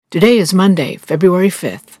Today is Monday, February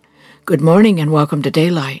 5th. Good morning and welcome to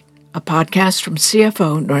Daylight, a podcast from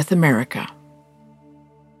CFO North America.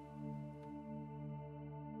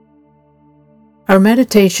 Our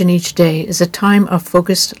meditation each day is a time of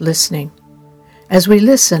focused listening. As we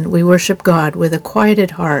listen, we worship God with a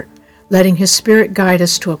quieted heart, letting His Spirit guide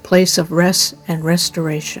us to a place of rest and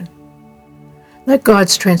restoration. Let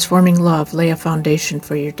God's transforming love lay a foundation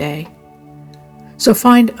for your day. So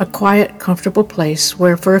find a quiet, comfortable place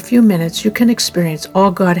where for a few minutes you can experience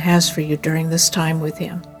all God has for you during this time with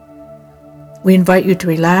Him. We invite you to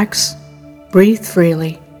relax, breathe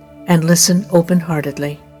freely, and listen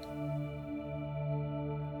open-heartedly.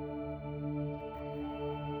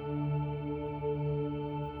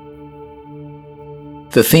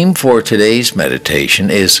 The theme for today's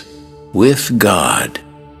meditation is With God,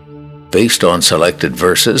 based on selected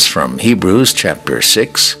verses from Hebrews chapter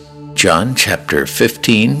 6, John chapter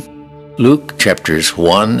 15, Luke chapters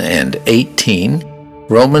 1 and 18,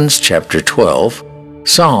 Romans chapter 12,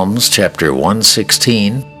 Psalms chapter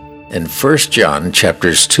 116, and 1 John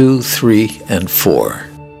chapters 2, 3, and 4.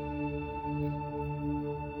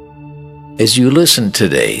 As you listen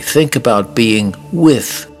today, think about being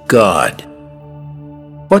with God.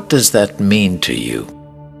 What does that mean to you?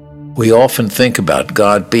 We often think about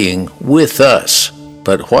God being with us,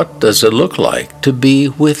 but what does it look like to be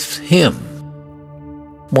with Him?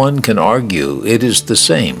 One can argue it is the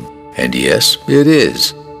same, and yes, it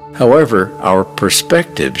is. However, our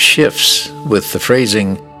perspective shifts with the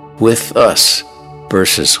phrasing, with us,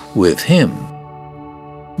 versus with Him.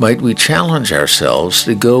 Might we challenge ourselves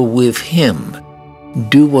to go with Him,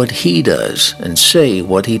 do what He does, and say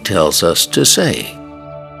what He tells us to say?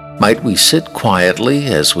 Might we sit quietly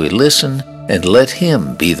as we listen and let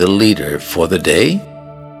Him be the leader for the day?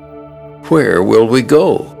 Where will we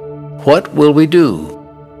go? What will we do?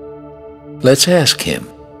 Let's ask Him.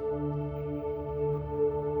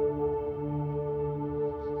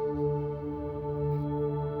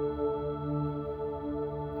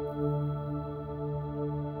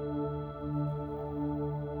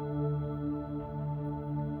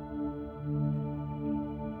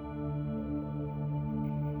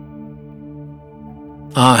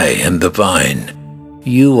 I am the vine,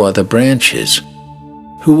 you are the branches.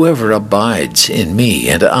 Whoever abides in me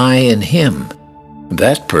and I in him,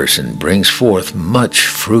 that person brings forth much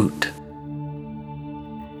fruit.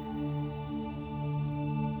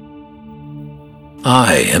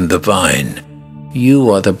 I am the vine,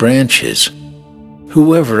 you are the branches.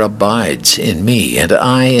 Whoever abides in me and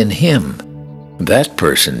I in him, that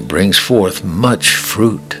person brings forth much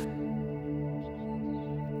fruit.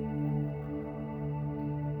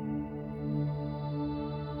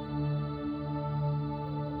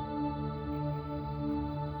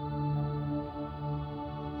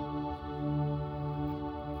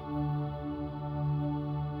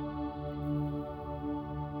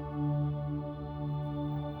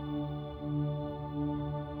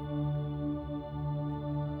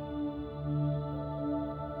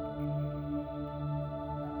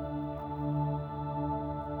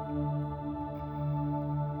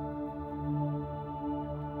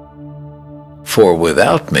 For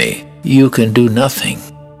without me, you can do nothing.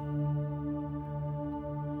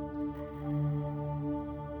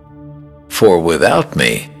 For without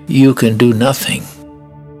me, you can do nothing.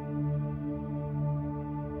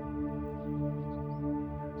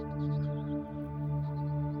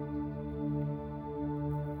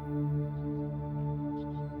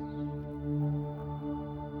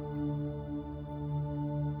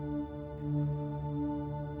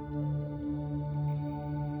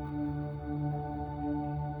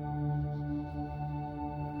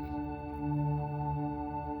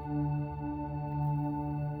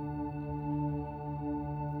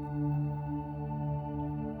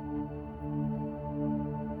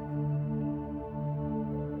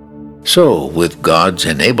 So, with God's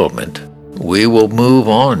enablement, we will move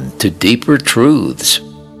on to deeper truths.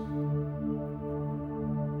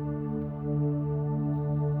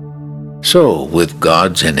 So, with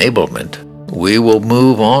God's enablement, we will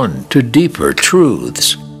move on to deeper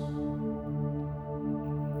truths.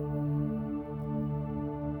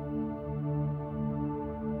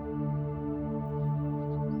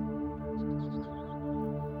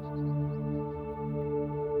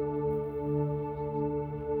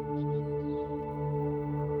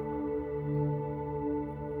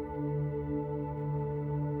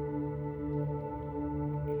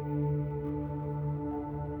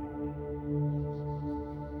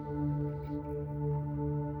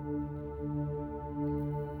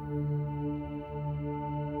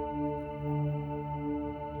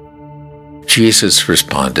 Jesus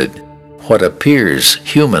responded, What appears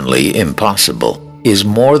humanly impossible is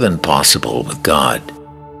more than possible with God,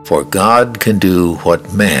 for God can do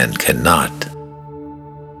what man cannot.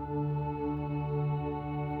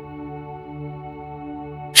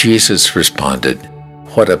 Jesus responded,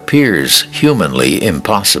 "What appears humanly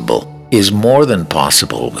impossible is more than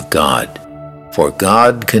possible with God, for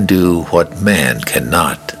God can do what man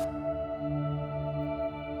cannot."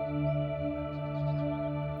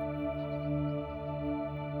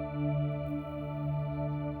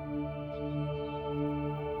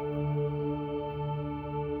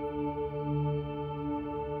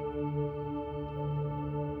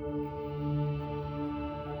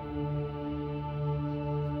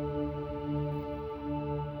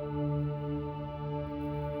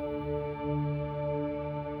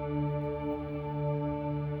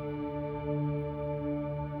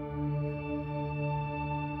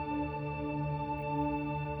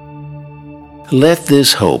 Let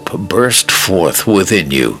this hope burst forth within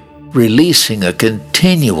you, releasing a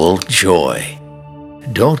continual joy.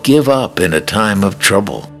 Don't give up in a time of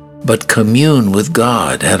trouble, but commune with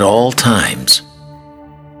God at all times.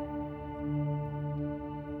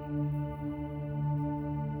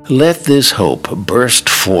 Let this hope burst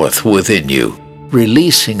forth within you,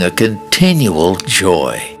 releasing a continual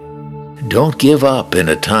joy. Don't give up in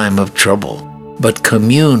a time of trouble, but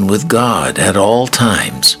commune with God at all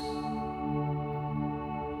times.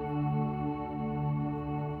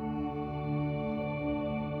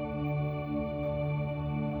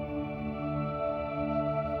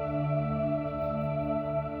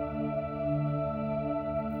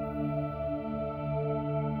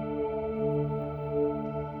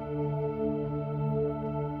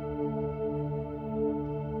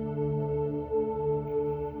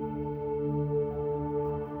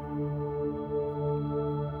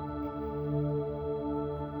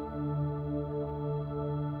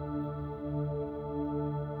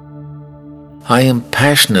 I am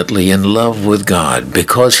passionately in love with God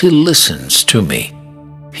because He listens to me.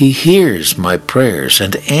 He hears my prayers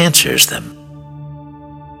and answers them.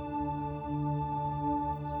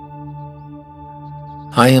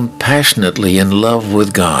 I am passionately in love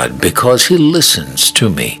with God because He listens to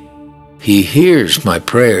me. He hears my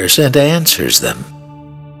prayers and answers them.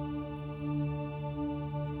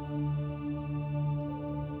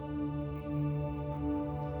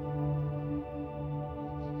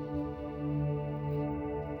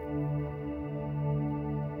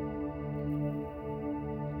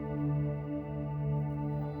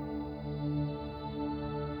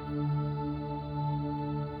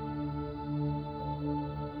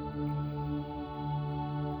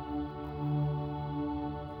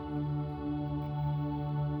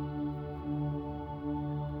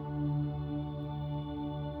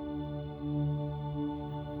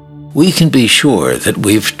 We can be sure that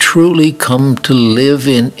we've truly come to live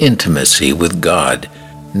in intimacy with God,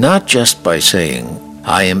 not just by saying,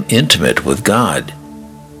 "I am intimate with God,"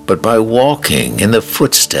 but by walking in the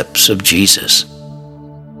footsteps of Jesus.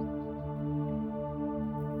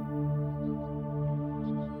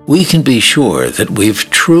 We can be sure that we've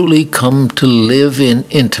truly come to live in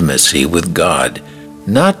intimacy with God,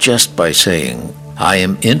 not just by saying, "I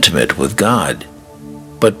am intimate with God,"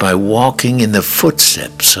 but by walking in the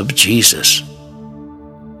footsteps of Jesus.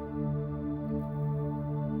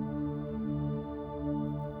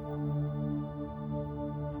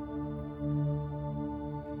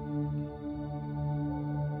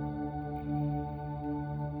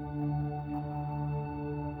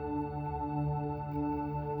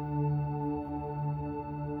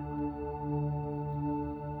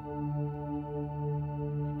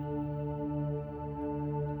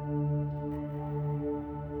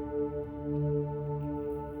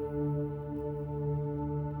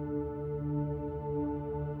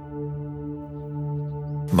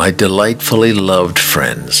 My delightfully loved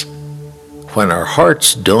friends, when our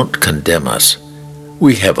hearts don't condemn us,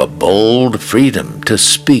 we have a bold freedom to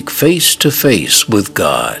speak face to face with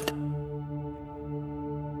God.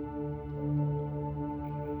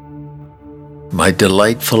 My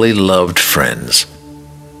delightfully loved friends,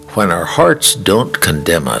 when our hearts don't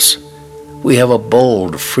condemn us, we have a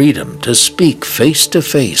bold freedom to speak face to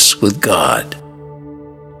face with God.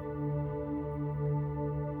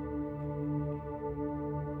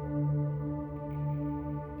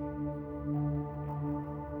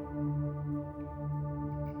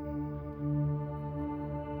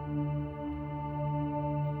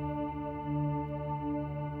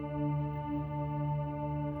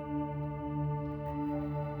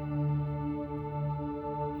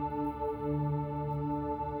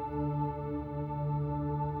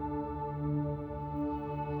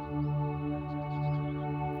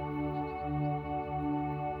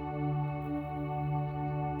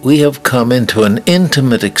 We have come into an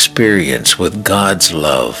intimate experience with God's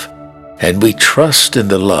love, and we trust in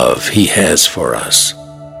the love He has for us.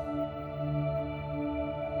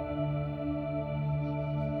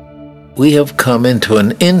 We have come into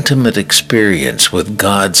an intimate experience with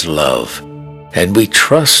God's love, and we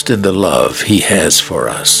trust in the love He has for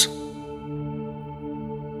us.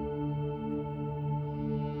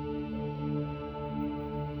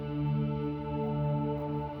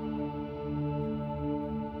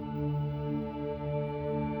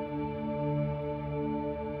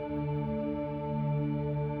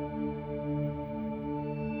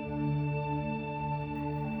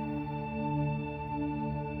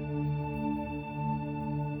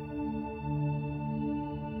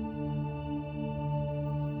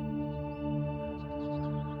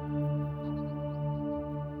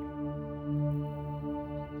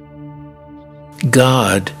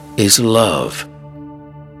 God is love.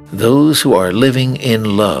 Those who are living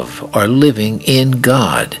in love are living in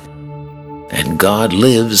God, and God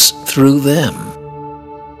lives through them.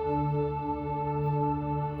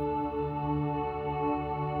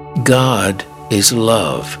 God is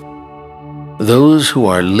love. Those who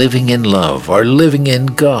are living in love are living in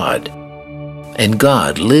God, and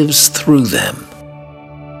God lives through them.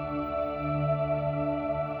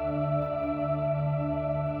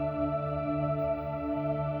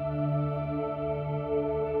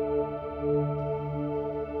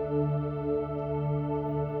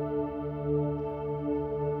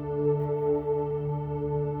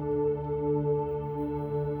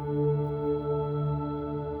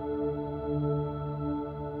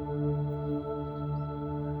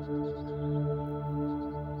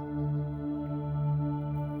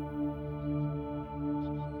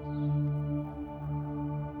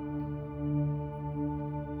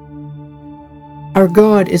 Our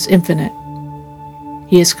God is infinite.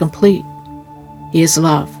 He is complete. He is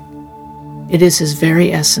love. It is His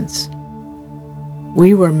very essence.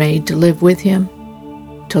 We were made to live with Him,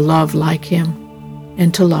 to love like Him,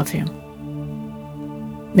 and to love Him.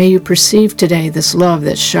 May you perceive today this love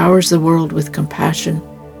that showers the world with compassion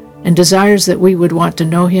and desires that we would want to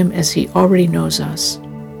know Him as He already knows us,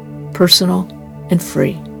 personal and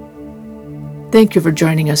free. Thank you for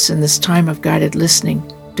joining us in this time of guided listening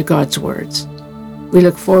to God's words. We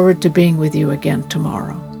look forward to being with you again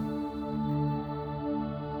tomorrow.